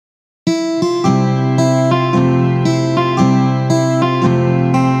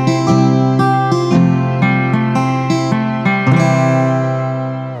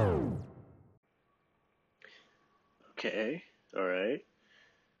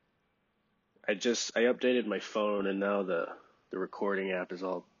I updated my phone and now the recording app is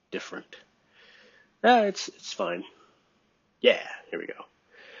all different. Ah, it's fine. Yeah, here we go.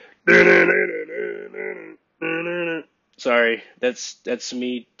 Sorry, that's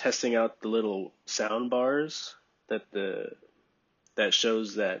me testing out the little sound bars that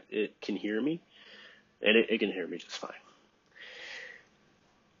shows that it can hear me, and it can hear me just fine.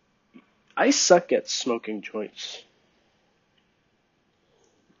 I suck at smoking joints.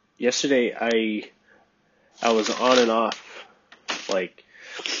 Yesterday I was on and off. Like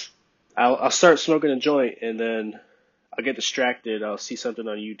I'll start smoking a joint and then I'll get distracted. I'll see something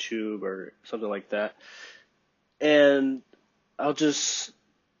on YouTube or something like that, and I'll just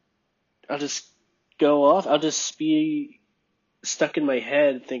I'll just go off. I'll just be stuck in my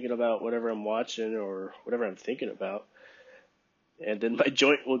head thinking about whatever I'm watching or whatever I'm thinking about, and then my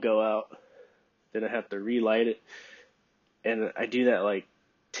joint will go out. Then I have to relight it, and I do that like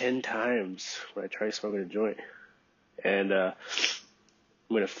 10 times when I try smoking a joint. And I'm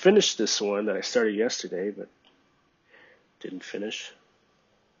gonna finish this one that I started yesterday, but didn't finish.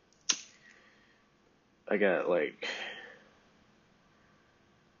 I got like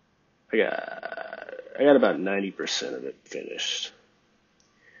I got about 90% of it finished.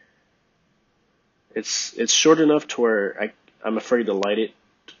 It's short enough to where I'm afraid to light it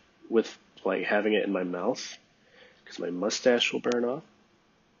with like having it in my mouth because my mustache will burn off.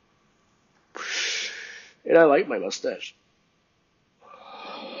 And I like my mustache.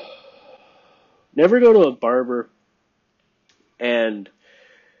 Never go to a barber and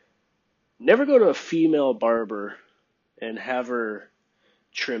never go to a female barber and have her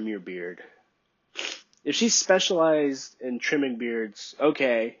trim your beard. If she's specialized in trimming beards,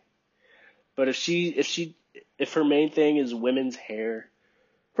 okay. But if her main thing is women's hair,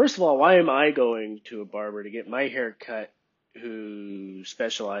 first of all, why am I going to a barber to get my hair cut who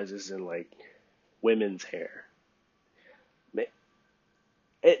specializes in like women's hair?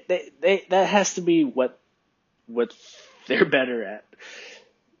 That has to be what they're better at,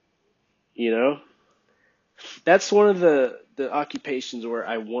 you know? That's one of the occupations where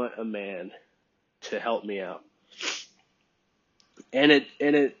I want a man to help me out. And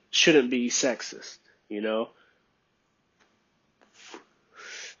it shouldn't be sexist, you know?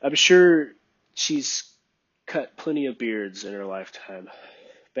 I'm sure she's cut plenty of beards in her lifetime.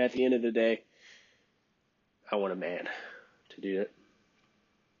 But at the end of the day, I want a man to do it.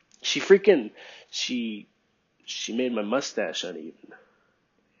 She freaking she she made my mustache uneven.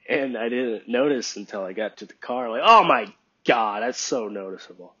 And I didn't notice until I got to the car. Like, oh my god, that's so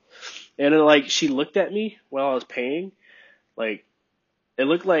noticeable. And then like she looked at me while I was paying. Like it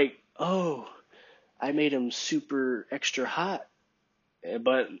looked like, oh, I made him super extra hot.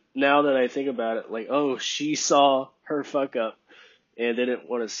 But now that I think about it, like, oh, she saw her fuck up and didn't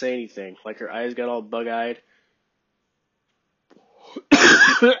want to say anything. Like her eyes got all bug eyed.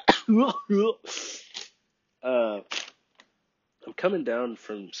 uh, I'm coming down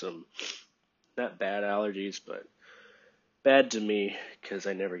from some not bad allergies, but bad to me because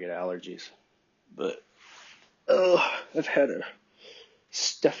I never get allergies. But oh, I've had a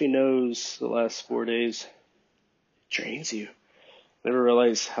stuffy nose the last 4 days. It drains you. Never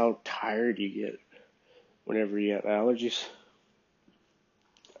realize how tired you get whenever you have allergies.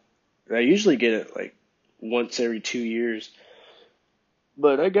 I usually get it like once every 2 years,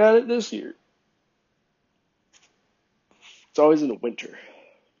 but I got it this year. It's always in the winter.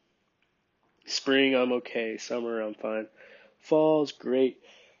 Spring, I'm okay. Summer, I'm fine. Fall's great.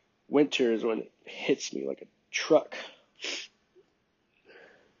 Winter is when it hits me like a truck.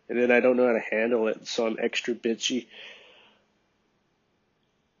 And then I don't know how to handle it, so I'm extra bitchy.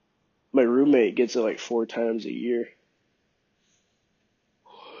 My roommate gets it like 4 times a year.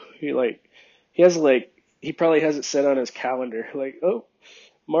 He like, he has like, he probably has it set on his calendar. Like, oh,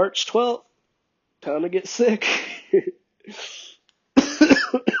 March 12th, time to get sick.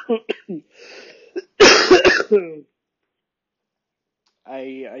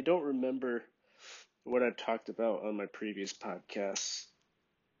 I don't remember what I've talked about on my previous podcasts,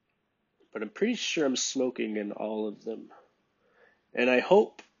 but I'm pretty sure I'm smoking in all of them. And I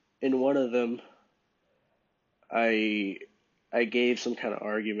hope in one of them I I gave some kind of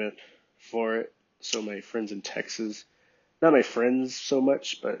argument for it. So my friends in Texas, not my friends so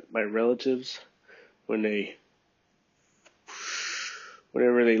much, but my relatives, when they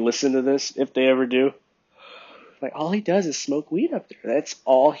whenever they listen to this, if they ever do, like all he does is smoke weed up there. That's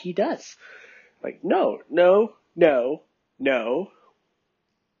all he does. Like no, no, no, no.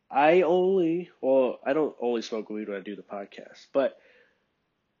 I don't only smoke weed when I do the podcast, but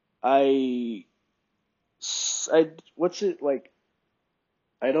I, what's it like?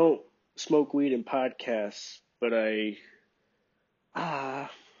 I don't smoke weed and podcasts, but I'm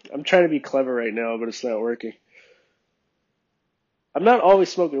trying to be clever right now, but it's not working. I'm not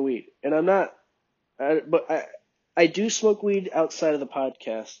always smoking weed, and I do smoke weed outside of the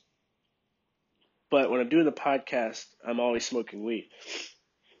podcast, but when I'm doing the podcast, I'm always smoking weed.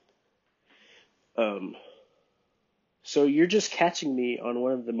 Um, so you're just catching me on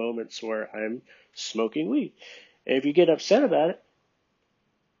one of the moments where I'm smoking weed. And if you get upset about it,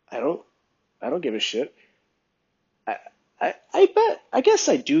 I don't, I don't give a shit. I, I guess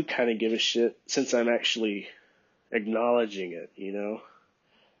I do kind of give a shit since I'm actually acknowledging it, you know?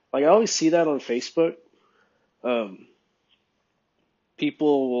 Like I always see that on Facebook. Um,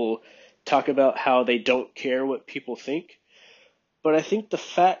 People will talk about how they don't care what people think, but I think the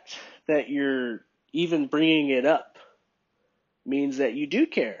fact that you're even bringing it up means that you do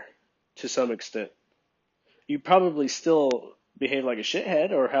care to some extent. You probably still behave like a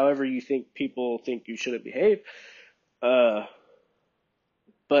shithead or however you think people think you shouldn't behave, uh,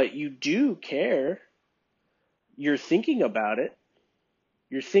 but you do care. You're thinking about it.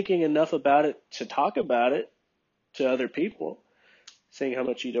 You're thinking enough about it to talk about it to other people, saying how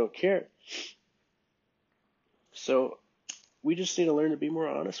much you don't care. So we just need to learn to be more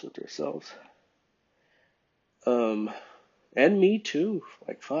honest with ourselves. Um, and me too.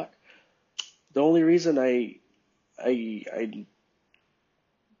 Like fuck. The only reason I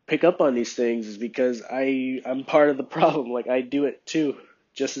pick up on these things is because I'm part of the problem. Like I do it too,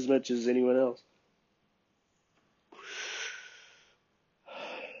 just as much as anyone else.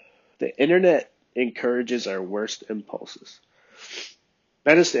 The internet encourages our worst impulses.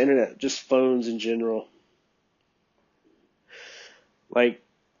 Not just the internet, just phones in general. Like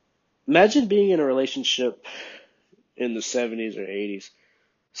imagine being in a relationship in the 70s or 80s.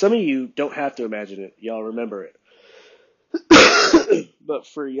 Some of you don't have to imagine it. Y'all remember it. But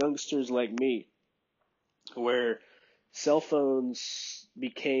for youngsters like me, where cell phones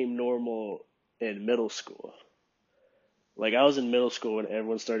became normal in middle school. Like I was in middle school when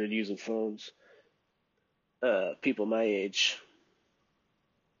everyone started using phones. People my age.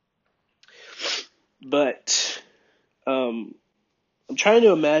 But I'm trying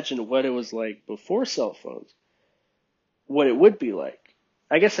to imagine what it was like before cell phones. What it would be like.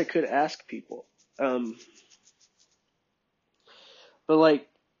 I guess I could ask people. But like,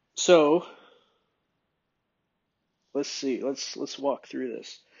 so let's see. Let's walk through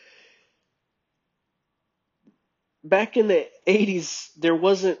this. Back in the 80s, there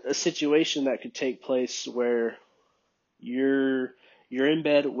wasn't a situation that could take place where you're you're in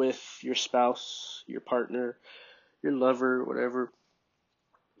bed with your spouse, your partner, your lover, whatever,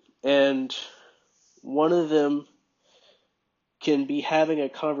 and one of them can be having a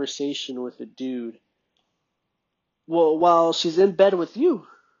conversation with a dude, well, while she's in bed with you.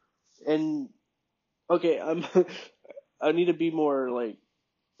 And okay, I need to be more like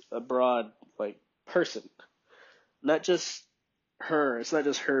a broad like person, not just her. It's not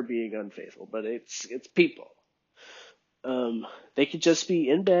just her being unfaithful, but it's people. They could just be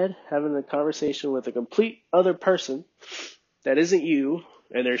in bed having a conversation with a complete other person that isn't you,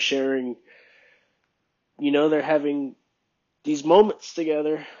 and they're sharing, they're having these moments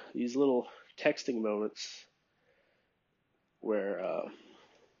together, these little texting moments where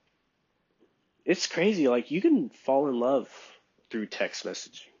it's crazy. Like you can fall in love through text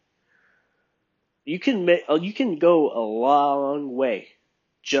messaging. You can go a long way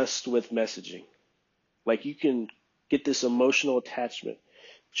just with messaging. Like you can get this emotional attachment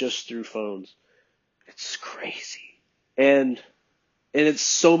just through phones. It's crazy. And it's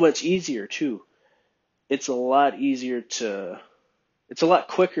so much easier too. It's a lot easier to it's a lot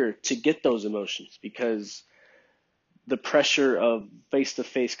quicker to get those emotions because the pressure of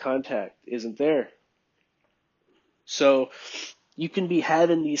face-to-face contact isn't there. So you can be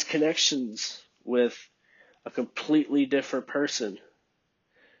having these connections with a completely different person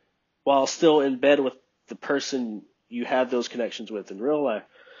while still in bed with the person you have those connections with in real life.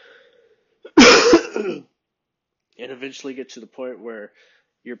 And eventually get to the point where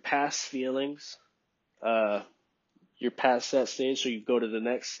you're past feelings, uh, you're past that stage, so you go to the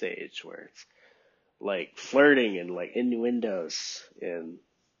next stage where it's like flirting and like innuendos and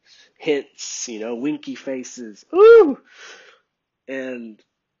hints, winky faces. Ooh! And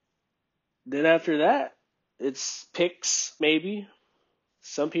then after that, it's pics, maybe.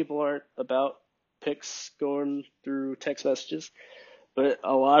 Some people aren't about pics going through text messages, but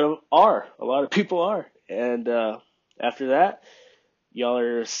a lot of are. A lot of people are. And after that, y'all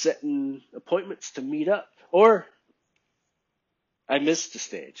are setting appointments to meet up. Or I missed the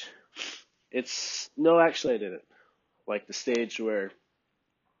stage. No, actually I didn't. Like the stage where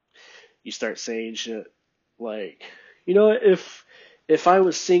You start saying shit like, if I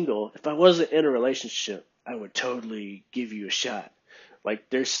was single, if I wasn't in a relationship, I would totally give you a shot.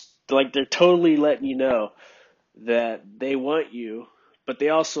 They're totally letting you know that they want you, but they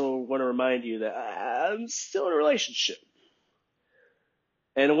also want to remind you that I'm still in a relationship.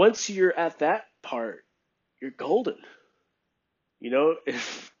 And once you're at that part, you're golden.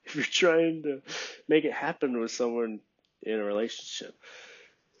 If you're trying to make it happen with someone in a relationship.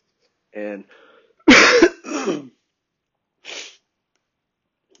 And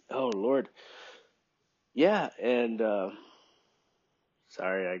oh Lord. Yeah, and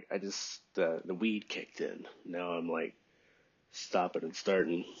sorry, I just the weed kicked in. Now I'm like stopping and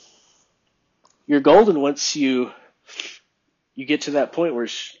starting. You're golden once you get to that point where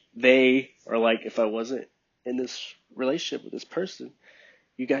they are like, if I wasn't in this relationship with this person,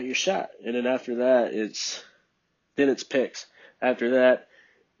 you got your shot. And then after that, it's picks. After that,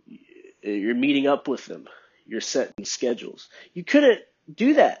 you're meeting up with them. You're setting schedules. You couldn't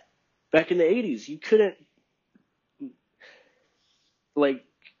do that back in the 80s. You couldn't, like,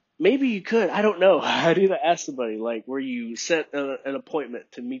 maybe you could. I don't know. I'd either ask somebody, like, where you set an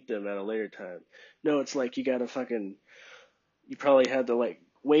appointment to meet them at a later time. No, it's like you probably had to, like,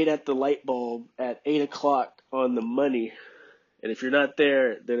 wait at the light bulb at 8 o'clock on the money. And if you're not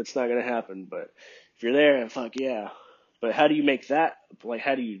there, then it's not going to happen. But if you're there, fuck yeah. But how do you make that? Like,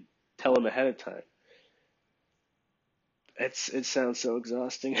 how do you tell them ahead of time? It sounds so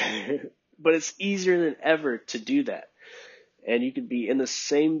exhausting. But it's easier than ever to do that. And you could be in the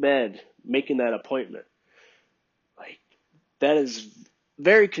same bed making that appointment. Like, that is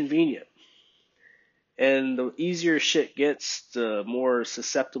very convenient. And the easier shit gets, the more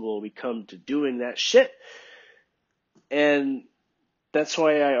susceptible we become to doing that shit. And that's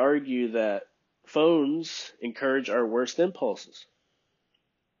why I argue that phones encourage our worst impulses.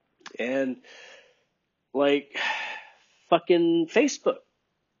 And like fucking Facebook.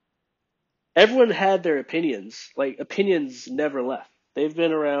 Everyone had their opinions. Like, opinions never left. They've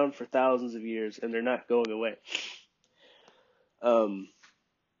been around for thousands of years and they're not going away.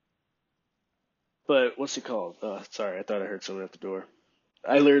 But what's it called? Sorry, I thought I heard someone at the door.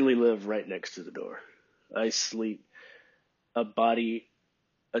 I literally live right next to the door. I sleep a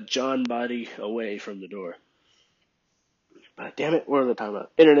John body away from the door. But damn it, what are they talking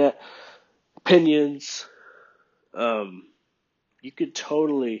about? Internet, opinions. You could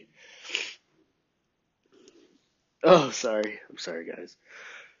totally. Oh, sorry. I'm sorry, guys.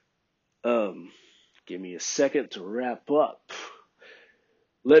 Give me a second to wrap up.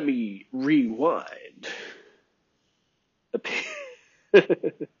 Let me rewind.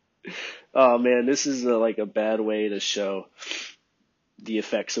 Oh man, this is like a bad way to show the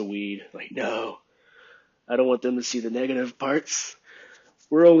effects of weed. Like, no, I don't want them to see the negative parts.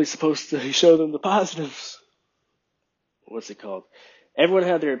 We're only supposed to show them the positives. What's it called? Everyone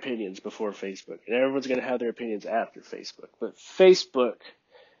had their opinions before Facebook, and everyone's going to have their opinions after Facebook. But Facebook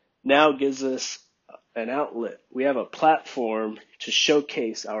now gives us an outlet. We have a platform to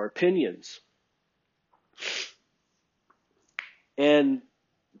showcase our opinions. And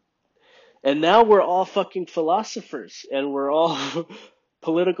now we're all fucking philosophers, and we're all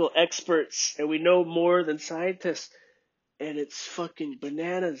political experts, and we know more than scientists, and it's fucking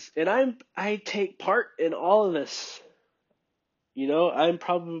bananas. And I take part in all of this. I'm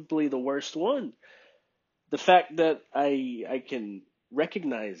probably the worst one. The fact that I can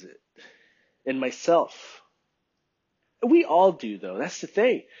recognize it in myself. We all do, though. That's the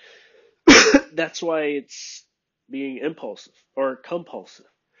thing. That's why it's being impulsive or compulsive,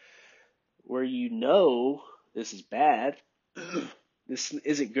 where this is bad, this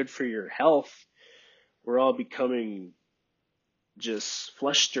isn't good for your health. We're all becoming just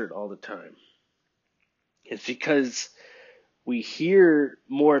flustered all the time. It's because we hear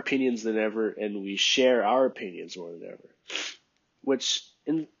more opinions than ever, and we share our opinions more than ever. Which,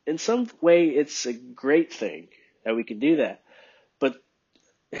 in some way, it's a great thing that we can do that. But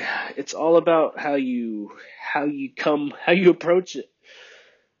it's all about how you approach it.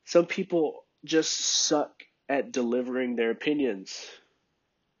 Some people just suck at delivering their opinions,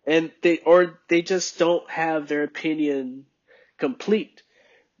 and they just don't have their opinion complete.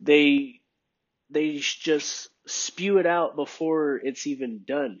 They just spew it out before it's even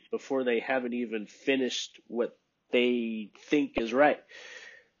done, before they haven't even finished what they think is right.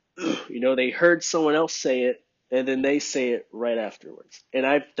 They heard someone else say it, and then they say it right afterwards. And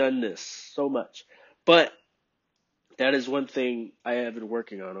I've done this so much. But that is one thing I have been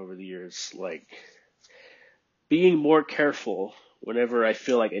working on over the years, like being more careful whenever I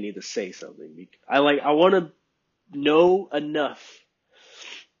feel like I need to say something. I want to know enough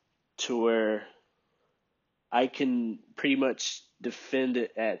to where I can pretty much defend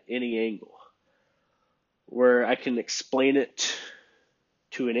it at any angle, where I can explain it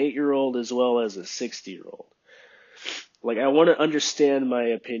to an 8-year-old as well as a 60-year-old. Like, I want to understand my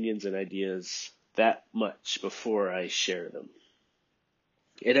opinions and ideas that much before I share them.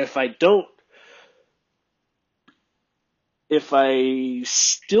 And if I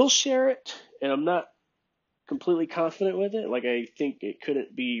still share it and I'm not completely confident with it, like I think it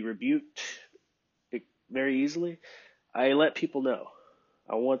couldn't be rebuked very easily, I let people know.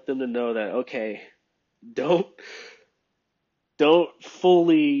 I want them to know that, okay, don't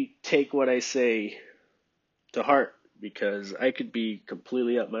fully take what I say to heart, because I could be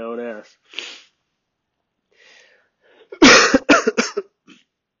completely up my own ass.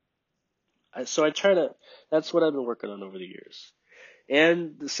 So that's what I've been working on over the years.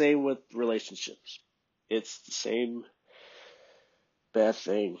 And the same with relationships. It's the same bad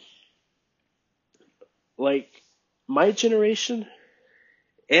thing. Like, my generation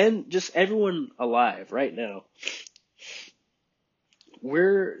and just everyone alive right now,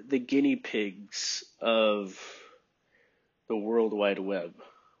 we're the guinea pigs of the World Wide Web.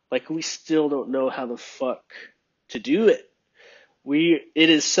 Like, we still don't know how the fuck to do it. It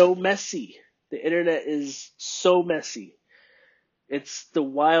is so messy. The internet is so messy. It's the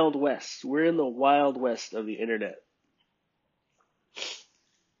Wild West. We're in the Wild West of the internet.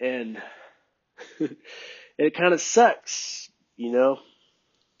 And it kind of sucks, you know?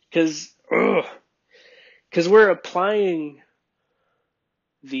 Because we're applying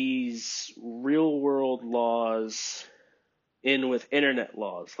these real world laws in with internet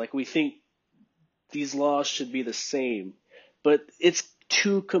laws. Like, we think these laws should be the same, but it's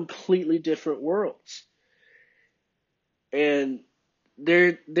two completely different worlds. And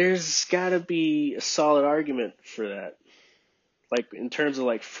there's gotta be a solid argument for that. Like, in terms of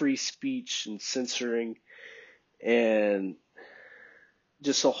like free speech and censoring and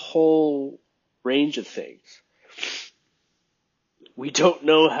just a whole range of things. We don't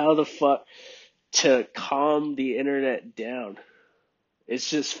know how the fuck to calm the internet down. It's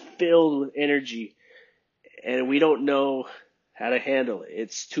just filled with energy, and we don't know how to handle it.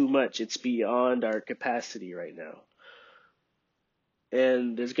 It's too much. It's beyond our capacity right now.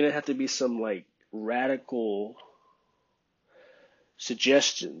 And there's going to have to be some like radical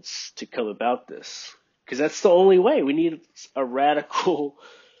suggestions to come about this, because that's the only way. We need a radical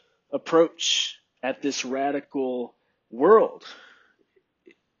approach at this radical world.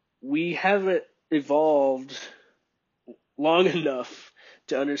 We haven't evolved long enough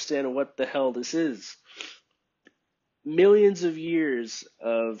to understand what the hell this is. Millions of years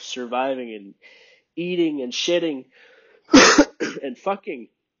of surviving and eating and shitting and fucking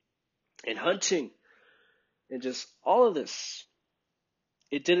and hunting and just all of this.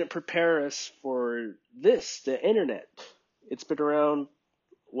 It didn't prepare us for this, the internet. It's been around,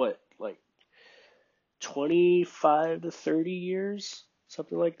 what, like 25 to 30 years?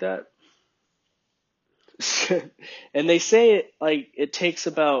 Something like that. And they say it takes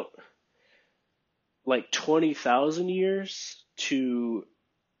about like 20,000 years to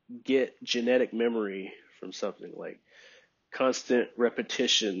get genetic memory from something, like constant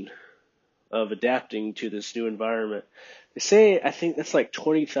repetition of adapting to this new environment. They say, I think that's like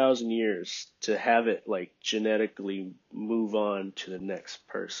 20,000 years to have it like genetically move on to the next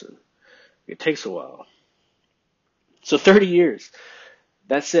person. It takes a while. So 30 years.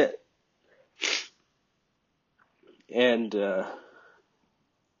 That's it. And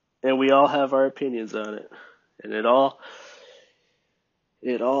we all have our opinions on it. And it all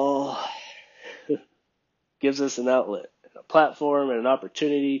gives us an outlet, a platform, and an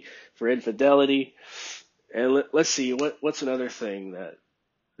opportunity for infidelity. And let's see, what's another thing that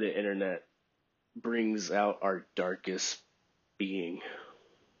the internet brings out our darkest being?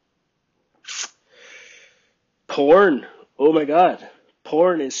 Porn. Oh my God.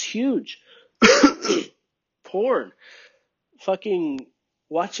 Porn is huge. Porn. Fucking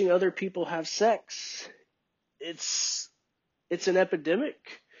watching other people have sex. It's an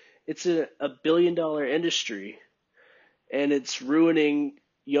epidemic. It's a $1 billion industry, and it's ruining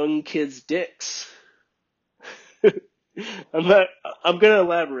young kids' dicks. I'm gonna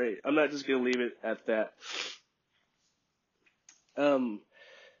elaborate. I'm not just gonna leave it at that.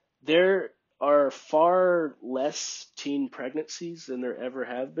 There are far less teen pregnancies than there ever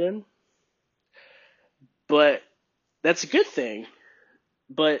have been, but that's a good thing.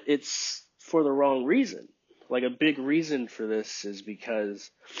 But it's for the wrong reason. Like, a big reason for this is because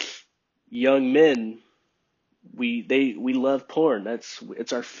young men, we love porn.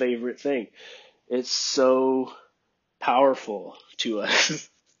 It's our favorite thing. It's so powerful to us.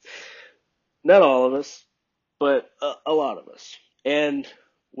 Not all of us, but a lot of us. And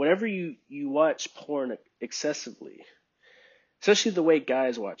whenever you watch porn excessively, especially the way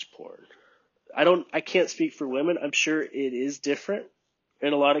guys watch porn, I can't speak for women. I'm sure it is different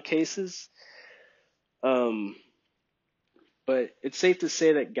in a lot of cases. Um, but it's safe to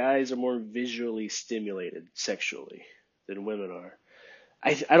say that guys are more visually stimulated sexually than women are.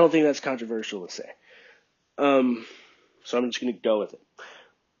 I don't think that's controversial to say. Um, so I'm just going to go with it.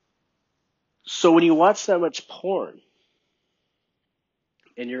 So when you watch that much porn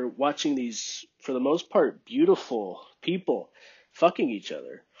and you're watching these, for the most part, beautiful people fucking each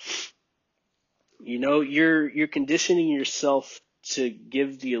other, you're conditioning yourself to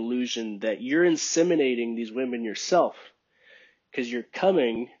give the illusion that you're inseminating these women yourself because you're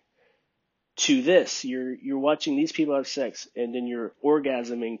coming to this. You're watching these people have sex and then you're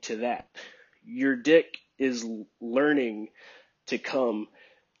orgasming to that. Your dick is learning to come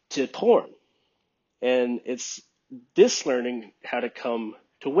to porn, and it's this learning how to come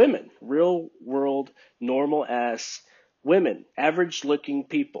to women, real world, normal ass women, average looking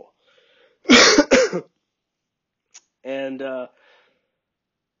people. And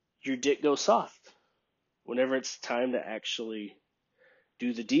your dick goes soft whenever it's time to actually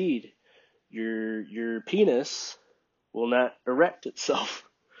do the deed. Your penis will not erect itself,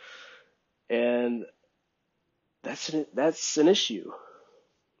 and that's an issue.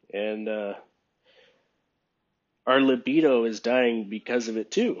 And our libido is dying because of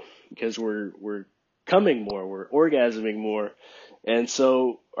it too, because we're coming more, we're orgasming more, and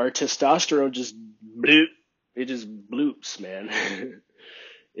so our testosterone just bloop, it just bloops, man.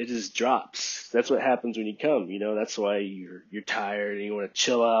 It just drops. That's what happens when you come. That's why you're tired and you want to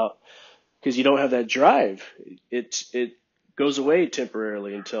chill out because you don't have that drive. It goes away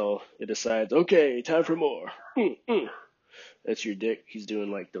temporarily until it decides, okay, time for more. That's your dick. He's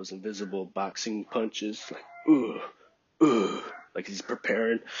doing like those invisible boxing punches, like ooh, ooh, like he's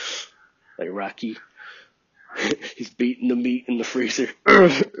preparing, like Rocky. He's beating the meat in the freezer.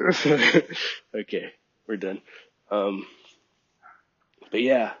 Okay, we're done. Um, but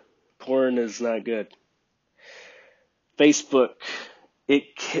yeah, porn is not good. Facebook, it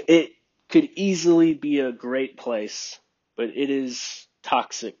it could easily be a great place, but it is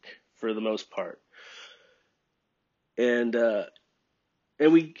toxic for the most part. And and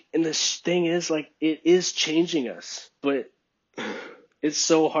this thing is like it is changing us, but it's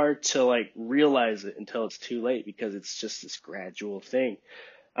so hard to like realize it until it's too late because it's just this gradual thing.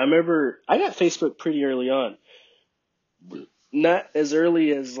 I remember I got Facebook pretty early on. Not as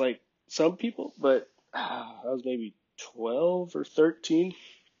early as like some people, but I was maybe 12 or 13.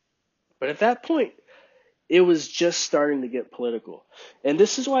 But at that point, it was just starting to get political. And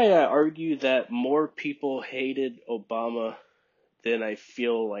this is why I argue that more people hated Obama than I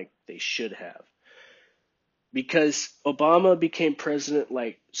feel like they should have. Because Obama became president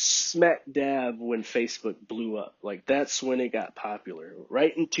like smack dab when Facebook blew up. Like that's when it got popular,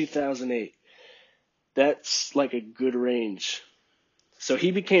 right in 2008. That's like a good range. So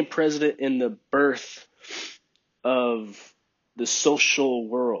he became president in the birth of the social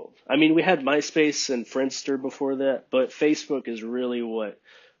world. I mean, we had MySpace and Friendster before that, but Facebook is really what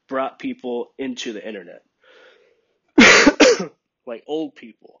brought people into the internet. Like old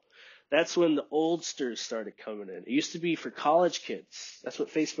people. That's when the oldsters started coming in. It used to be for college kids. That's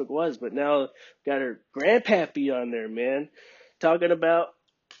what Facebook was, but now got her grandpappy on there, man, talking about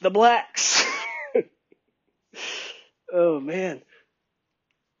the blacks. Oh man.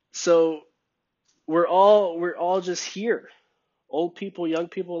 So we're all just here. Old people, young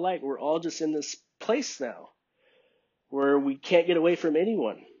people alike, we're all just in this place now where we can't get away from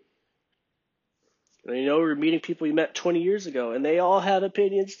anyone. And, we're meeting people we met 20 years ago, and they all have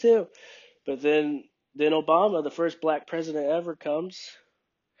opinions too. But then Obama, the first black president ever, comes.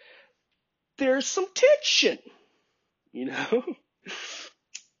 There's some tension, you know.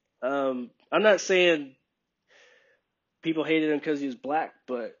 I'm not saying people hated him because he was black,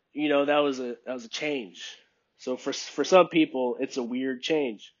 but that was a change. So for some people, it's a weird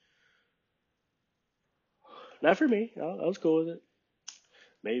change. Not for me. I was cool with it.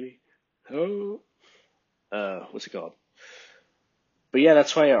 Maybe. Oh, what's it called? But yeah,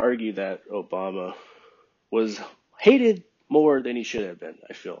 that's why I argue that Obama was hated more than he should have been.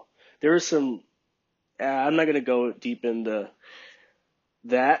 I feel there was some. I'm not gonna go deep into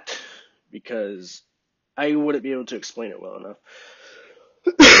that because I wouldn't be able to explain it well enough.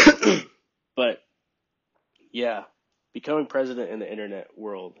 But yeah, becoming president in the internet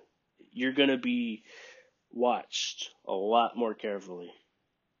world, you're gonna be watched a lot more carefully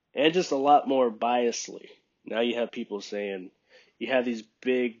and just a lot more biasly. Now you have people saying You have these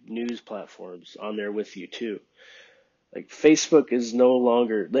big news platforms on there with you too. Like Facebook is no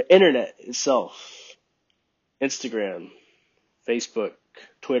longer the internet itself. Instagram, Facebook,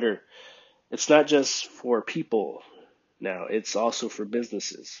 Twitter. It's not just for people now. It's also for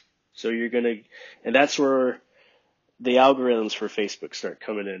businesses. So and that's where the algorithms for Facebook start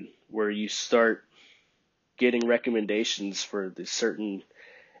coming in, where you start getting recommendations for the certain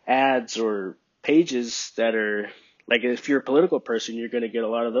ads or pages that are, like, if you're a political person, you're going to get a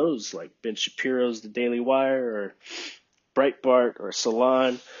lot of those, like Ben Shapiro's The Daily Wire or Breitbart or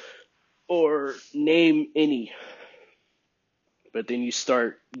Salon or name any. But then you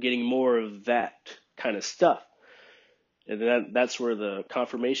start getting more of that kind of stuff. And that's where the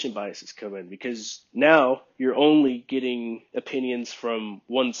confirmation biases come in, because now you're only getting opinions from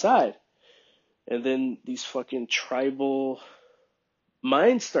one side. And then these fucking tribal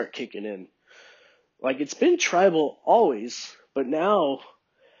minds start kicking in. Like, it's been tribal always, but now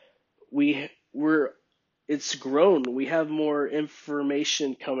it's grown. We have more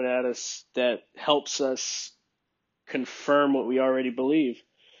information coming at us that helps us confirm what we already believe.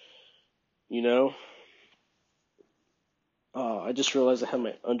 You know? Oh, I just realized I have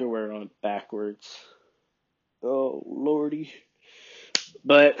my underwear on backwards. Oh, lordy.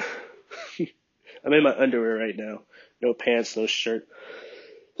 But I'm in my underwear right now. No pants, no shirt.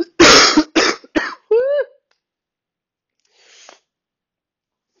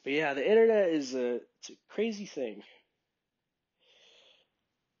 But yeah, the internet is it's a crazy thing.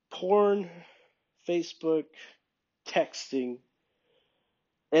 Porn, Facebook, texting,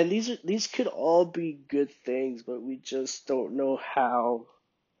 and these could all be good things, but we just don't know how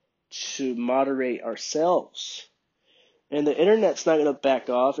to moderate ourselves. And the internet's not going to back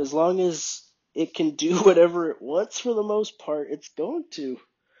off as long as it can do whatever it wants. For the most part, it's going to.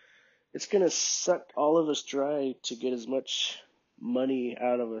 It's going to suck all of us dry to get as much money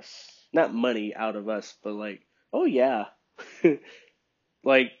out of us. Not money out of us, but like, oh yeah.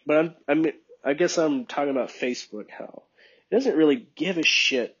 Like, but I guess I'm talking about Facebook, how it doesn't really give a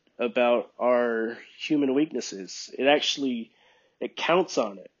shit about our human weaknesses. It counts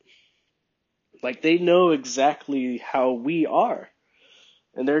on it. Like, they know exactly how we are,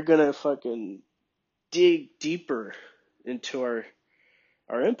 and they're gonna fucking dig deeper into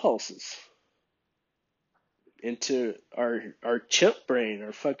our impulses, into our chimp brain,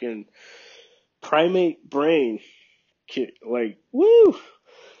 our fucking primate brain. Like, woo!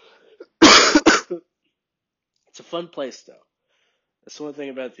 It's a fun place, though. That's one thing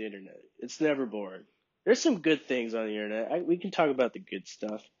about the internet. It's never boring. There's some good things on the internet. We can talk about the good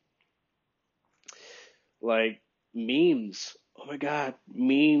stuff. Like memes. Oh my god,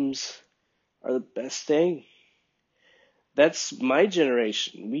 memes are the best thing. That's my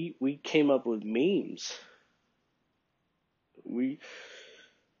generation. We came up with memes. We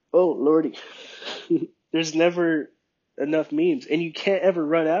Oh lordy. There's never enough memes, and you can't ever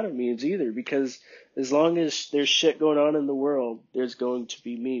run out of memes either, because as long as there's shit going on in the world, there's going to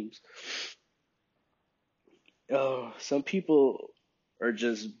be memes. Oh, some people are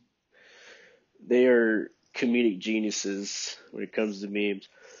just, they are comedic geniuses when it comes to memes.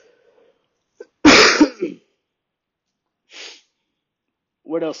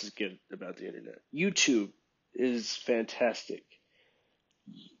 What else is good about the internet? YouTube is fantastic.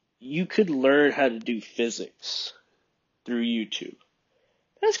 You could learn how to do physics through YouTube.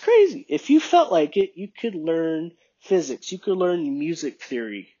 That's crazy. If you felt like it, you could learn physics. You could learn music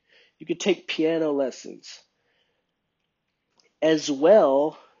theory. You could take piano lessons, as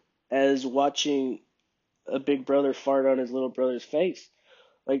well as watching a big brother fart on his little brother's face.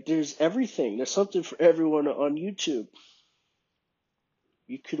 Like, there's everything. There's something for everyone on YouTube.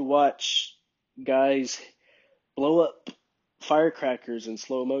 You could watch guys blow up firecrackers in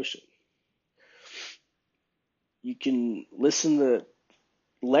slow motion. You can listen to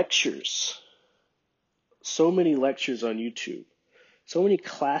lectures. So many lectures on YouTube. So many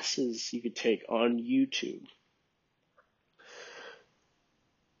classes you could take on YouTube.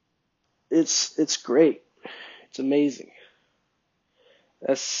 It's great. It's amazing.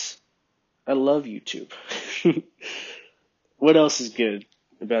 I love YouTube. What else is good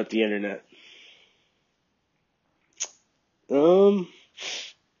about the internet?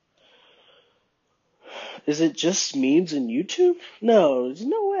 Is it just memes and YouTube? No, there's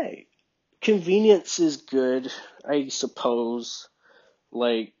no way. Convenience is good, I suppose.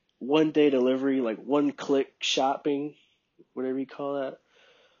 Like, one day delivery, like one click shopping, whatever you call that.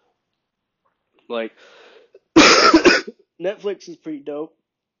 Like, Netflix is pretty dope,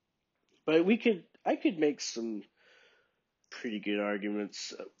 but I could make some pretty good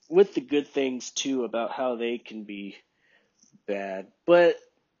arguments with the good things too, about how they can be bad. But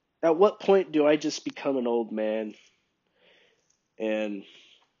at what point do I just become an old man and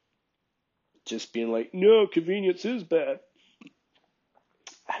just being like, no, convenience is bad?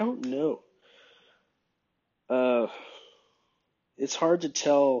 I don't know. Uh, it's hard to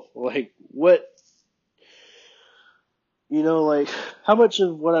tell, like, what, like, how much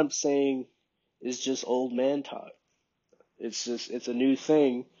of what I'm saying is just old man talk. It's a new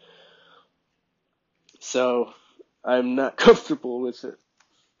thing, so I'm not comfortable with it.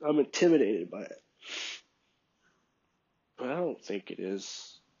 I'm intimidated by it. But I don't think it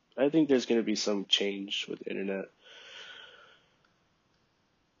is. I think there's going to be some change with the internet.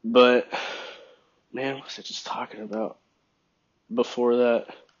 But, man, what was I just talking about before that?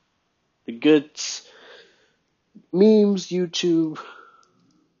 The goods, memes, YouTube,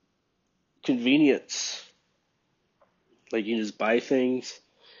 convenience. Like, you just buy things.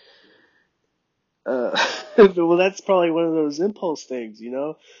 Well, that's probably one of those impulse things,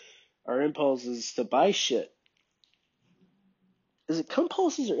 Our impulse is to buy shit. Is it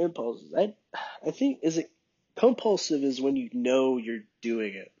compulses or impulses? I think, is it compulsive is when you know you're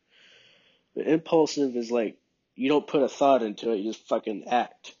doing it. But impulsive is like, you don't put a thought into it, you just fucking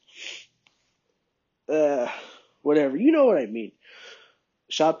act. Uh, Whatever. You know what I mean.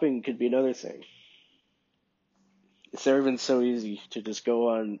 Shopping could be another thing. It's never been so easy to just go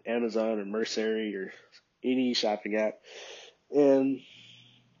on Amazon or Mercari or any shopping app and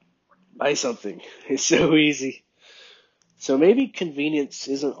buy something. It's so easy. So maybe convenience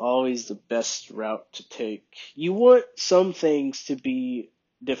isn't always the best route to take. You want some things to be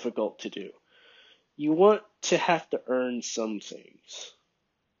difficult to do. You want to have to earn some things.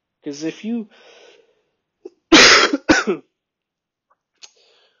 Because if you,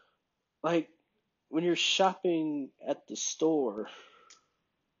 like, when you're shopping at the store,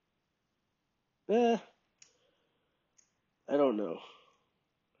 I don't know.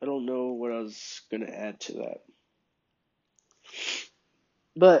 I don't know what I was going to add to that.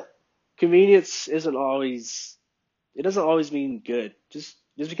 But convenience it doesn't always mean good. Just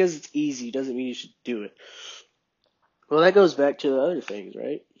because it's easy doesn't mean you should do it. Well, that goes back to the other things,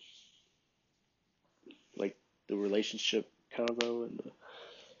 right? Like the relationship combo and the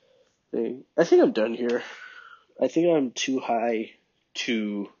thing. I think I'm done here. I think I'm too high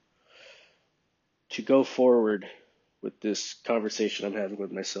to go forward with this conversation I'm having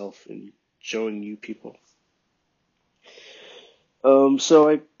with myself and showing you people. So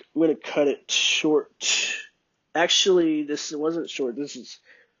I'm gonna cut it short. Actually, this wasn't short. This has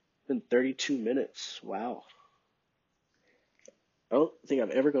been 32 minutes. Wow. I don't think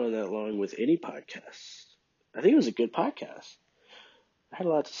I've ever gone that long with any podcast. I think it was a good podcast. I had a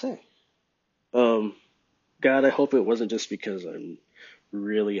lot to say. God, I hope it wasn't just because I'm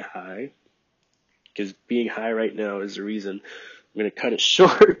really high. Because being high right now is the reason I'm going to cut it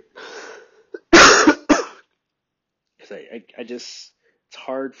short. Because I just, it's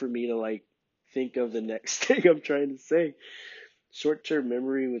hard for me to like think of the next thing I'm trying to say. Short-term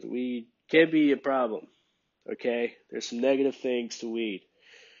memory with weed can be a problem. Okay? There's some negative things to weed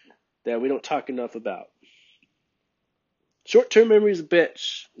that we don't talk enough about. Short-term memory is a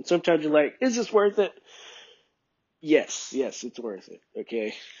bitch. And sometimes you're like, is this worth it? Yes, it's worth it.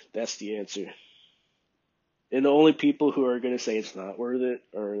 Okay? That's the answer. And the only people who are going to say it's not worth it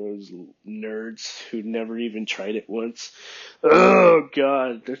are those nerds who never even tried it once. Oh,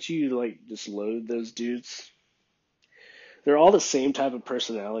 God. Don't you, like, just loathe those dudes? They're all the same type of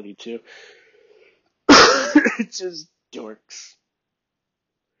personality, too. It's just dorks.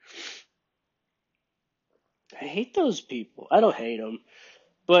 I hate those people. I don't hate them.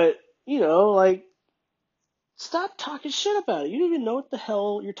 But, like, stop talking shit about it. You don't even know what the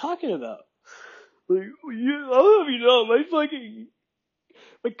hell you're talking about. Like, I'll have you know,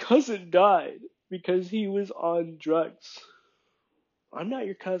 my cousin died because he was on drugs. I'm not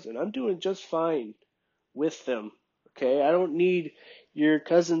your cousin. I'm doing just fine with them. Okay? I don't need your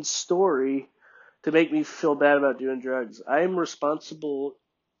cousin's story to make me feel bad about doing drugs. I'm a responsible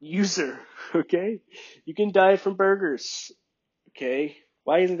user. Okay? You can die from burgers. Okay?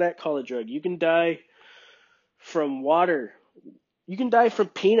 Why isn't that called a drug? You can die from water. You can die from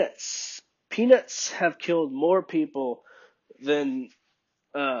peanuts. Peanuts have killed more people than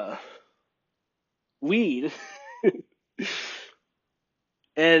weed.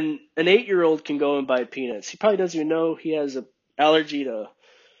 And an 8-year-old can go and buy peanuts. He probably doesn't even know he has an allergy to,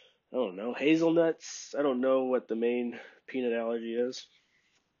 I don't know, hazelnuts. I don't know what the main peanut allergy is.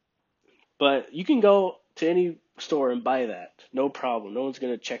 But you can go to any store and buy that. No problem. No one's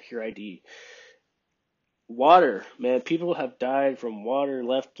going to check your ID. Water, man. People have died from water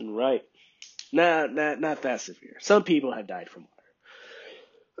left and right. Not that severe. Some people have died from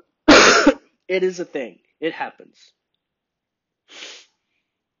water. It is a thing. It happens.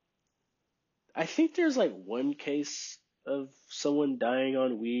 I think there's like one case of someone dying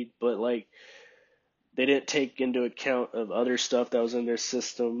on weed, but like they didn't take into account of other stuff that was in their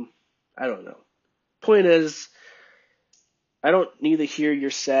system. I don't know. Point is, I don't need to hear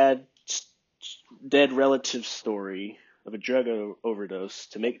your sad dead relative story of a drug overdose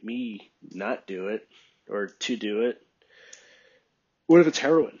to make me not do it or to do it. What if it's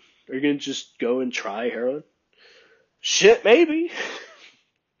heroin? Are you gonna just go and try heroin? Shit, maybe.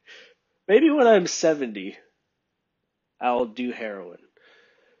 Maybe when I'm 70, I'll do heroin.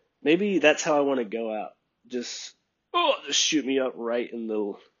 Maybe that's how I want to go out. Just shoot me up right in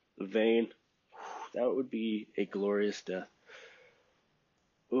the vein. That would be a glorious death.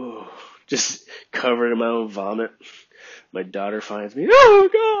 Ooh, just covered in my own vomit. My daughter finds me. Oh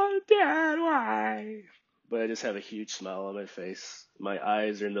God, Dad, why? But I just have a huge smile on my face. My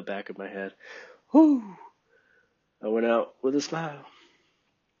eyes are in the back of my head. Whew. I went out with a smile.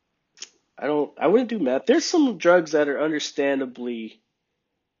 I wouldn't do meth. There's some drugs that are understandably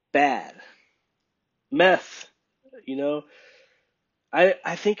bad. Meth, you know,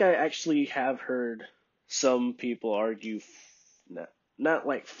 I think I actually have heard some people argue, not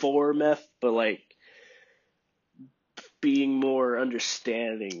like for meth, but like being more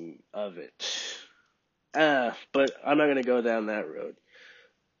understanding of it. But I'm not gonna go down that road.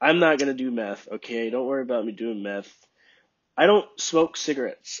 I'm not gonna do meth, okay? Don't worry about me doing meth. I don't smoke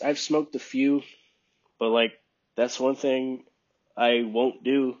cigarettes. I've smoked a few, but like that's one thing I won't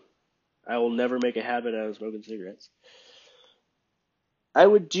do. I will never make a habit out of smoking cigarettes. I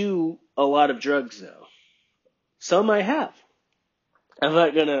would do a lot of drugs though. Some I have. I'm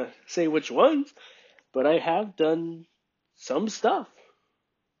not gonna say which ones, but I have done some stuff.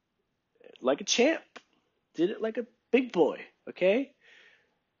 Like a champ. Did it like a big boy, okay?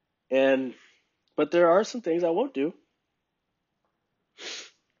 And but there are some things I won't do.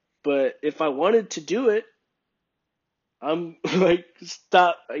 But if I wanted to do it, I'm like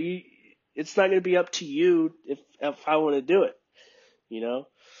stop. It's not gonna be up to you if I want to do it. You know,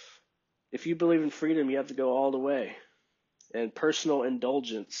 if you believe in freedom, you have to go all the way. And personal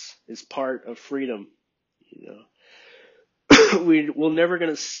indulgence is part of freedom. You know, we're never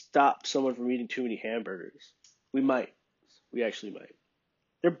gonna stop someone from eating too many hamburgers. We might. We actually might.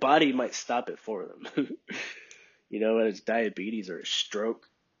 Their body might stop it for them. You know, whether it's diabetes or a stroke.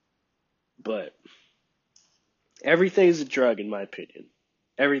 But everything's a drug, in my opinion.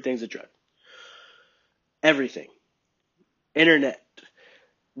 Everything's a drug. Everything. Internet.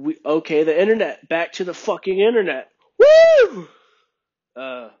 The internet. Back to the fucking internet. Woo!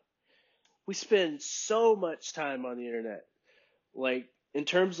 Uh, we spend so much time on the internet. Like, in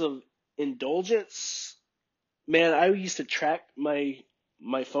terms of indulgence, man, I used to track my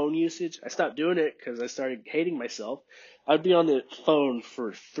phone usage. I stopped doing it because I started hating myself. I'd be on the phone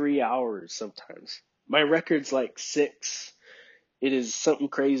for 3 hours sometimes. My record's like 6. It is something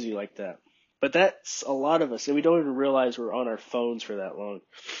crazy like that. But that's a lot of us, and we don't even realize we're on our phones for that long.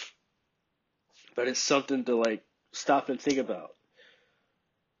 But it's something to like stop and think about.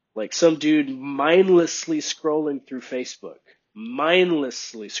 Like some dude mindlessly scrolling through Facebook,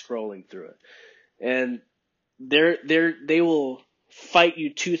 mindlessly scrolling through it, and they will fight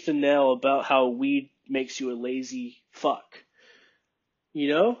you tooth and nail about how weed makes you a lazy fuck. You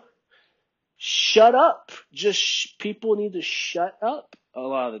know? Shut up. People need to shut up a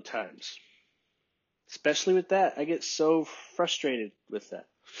lot of the times. Especially with that. I get so frustrated with that.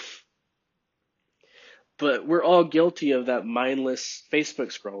 But we're all guilty of that mindless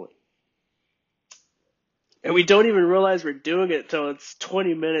Facebook scrolling. And we don't even realize we're doing it till it's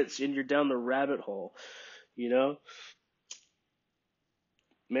 20 minutes and you're down the rabbit hole. You know?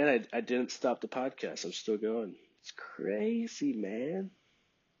 Man, I didn't stop the podcast. I'm still going. It's crazy, man.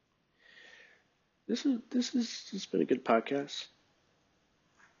 This has been a good podcast.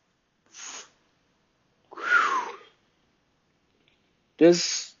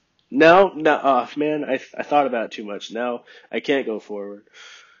 This now, man, I thought about it too much. Now I can't go forward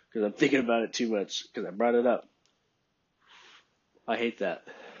because I'm thinking about it too much because I brought it up. I hate that.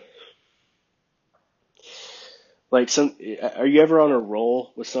 Like are you ever on a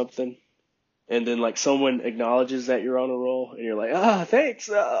roll with something, and then like someone acknowledges that you're on a roll, and you're like, thanks,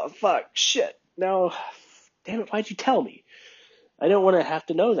 fuck, shit. Now, damn it, why'd you tell me? I don't want to have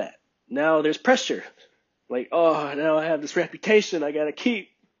to know that. Now there's pressure. Like, now I have this reputation I gotta keep.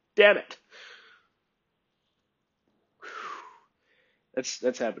 Damn it.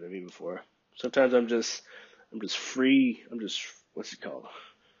 That's happened to me before. Sometimes I'm just free. I'm just, what's it called?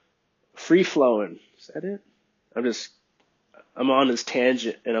 free flowing. Is that it? I'm on this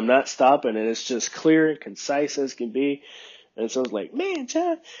tangent and I'm not stopping, and it's just clear and concise as can be. And someone's like, man,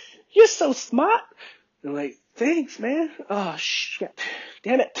 John, you're so smart. And I'm like, thanks, man. Oh, shit.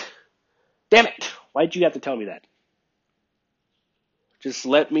 Damn it. Why'd you have to tell me that? Just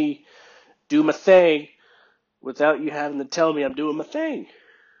let me do my thing without you having to tell me I'm doing my thing.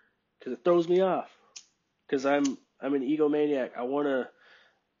 Because it throws me off. Because I'm an egomaniac.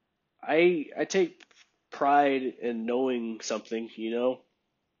 I take pride in knowing something, you know?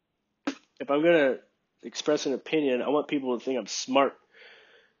 If I'm going to express an opinion, I want people to think I'm smart.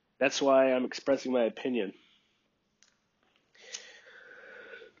 That's why I'm expressing my opinion.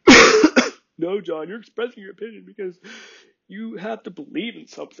 No, John, you're expressing your opinion because you have to believe in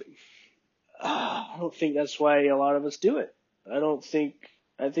something. I don't think that's why a lot of us do it. I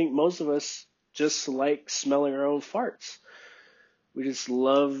think most of us just like smelling our own farts. We just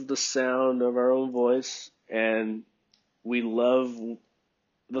love the sound of our own voice, and we love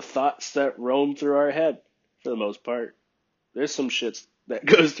the thoughts that roam through our head for the most part. There's some shit that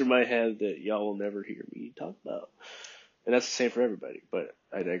goes through my head that y'all will never hear me talk about. And that's the same for everybody, but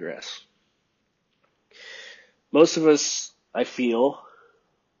I digress. Most of us, I feel,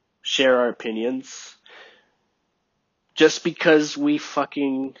 share our opinions just because we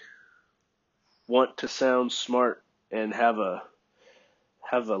fucking want to sound smart and have a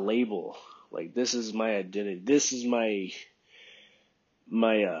label. Like, this is my identity. This is my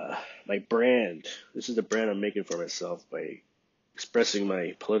brand. This is the brand I'm making for myself by expressing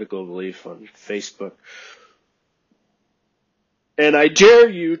my political belief on Facebook. And I dare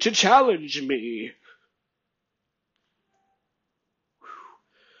you to challenge me.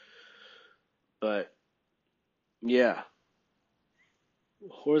 But yeah,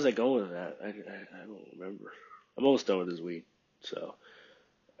 where was I going with that? I don't remember. I'm almost done with this week, so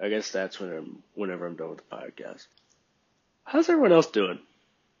I guess that's whenever I'm done with the podcast. How's everyone else doing?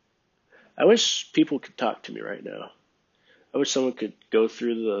 I wish people could talk to me right now. I wish someone could go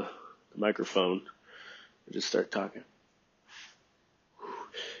through the microphone and just start talking.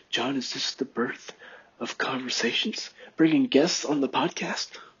 John, is this the birth of conversations? Bringing guests on the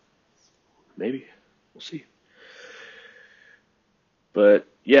podcast? Maybe. We'll see. But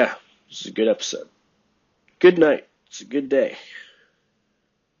yeah, this is a good episode. Good night. It's a good day.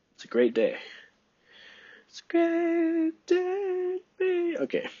 It's a great day. It's a great day.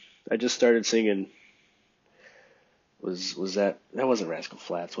 Okay, I just started singing. Was that wasn't Rascal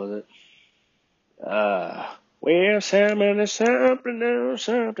Flatts, was it? Well, something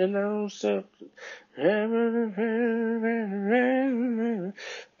else.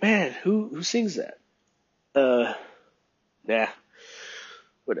 Man, who sings that? Nah,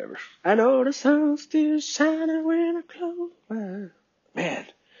 whatever. I know the sun's still shining when I close my eyes. Man,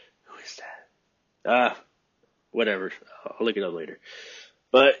 who is that? Whatever. I'll look it up later.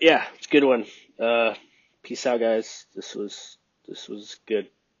 But yeah, it's a good one. Peace out, guys. This was good.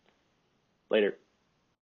 Later.